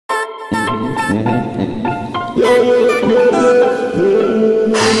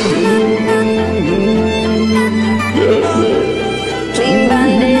Clean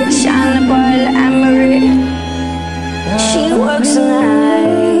bandit, shine the oil, Emery. She works the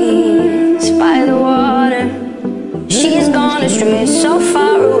nights by the water. She's gone astray, so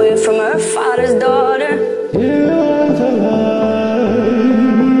far away from her father's daughter.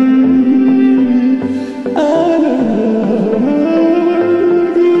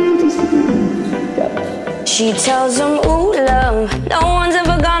 She tells him, ooh, love, no one's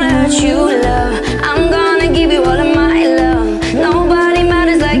ever gonna hurt you, love. I'm gonna give you all of my love. Nobody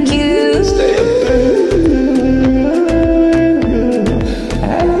matters like you.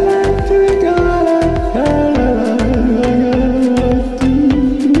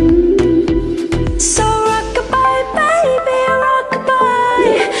 So rockabye, baby,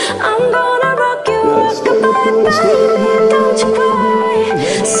 rockabye. I'm gonna rock you, rockabye, baby, don't you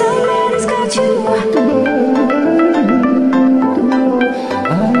cry. Somebody's got you.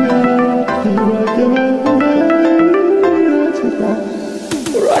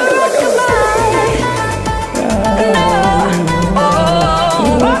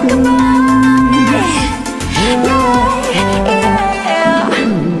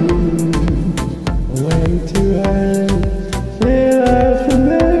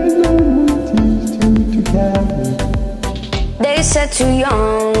 They said too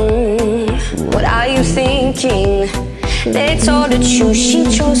young, what are you thinking? They told her to choose, she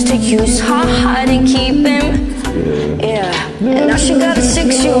chose to use her heart and keep him. Yeah, and now she got a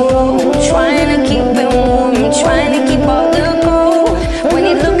 6-year-old, trying to keep him warm, trying to keep all the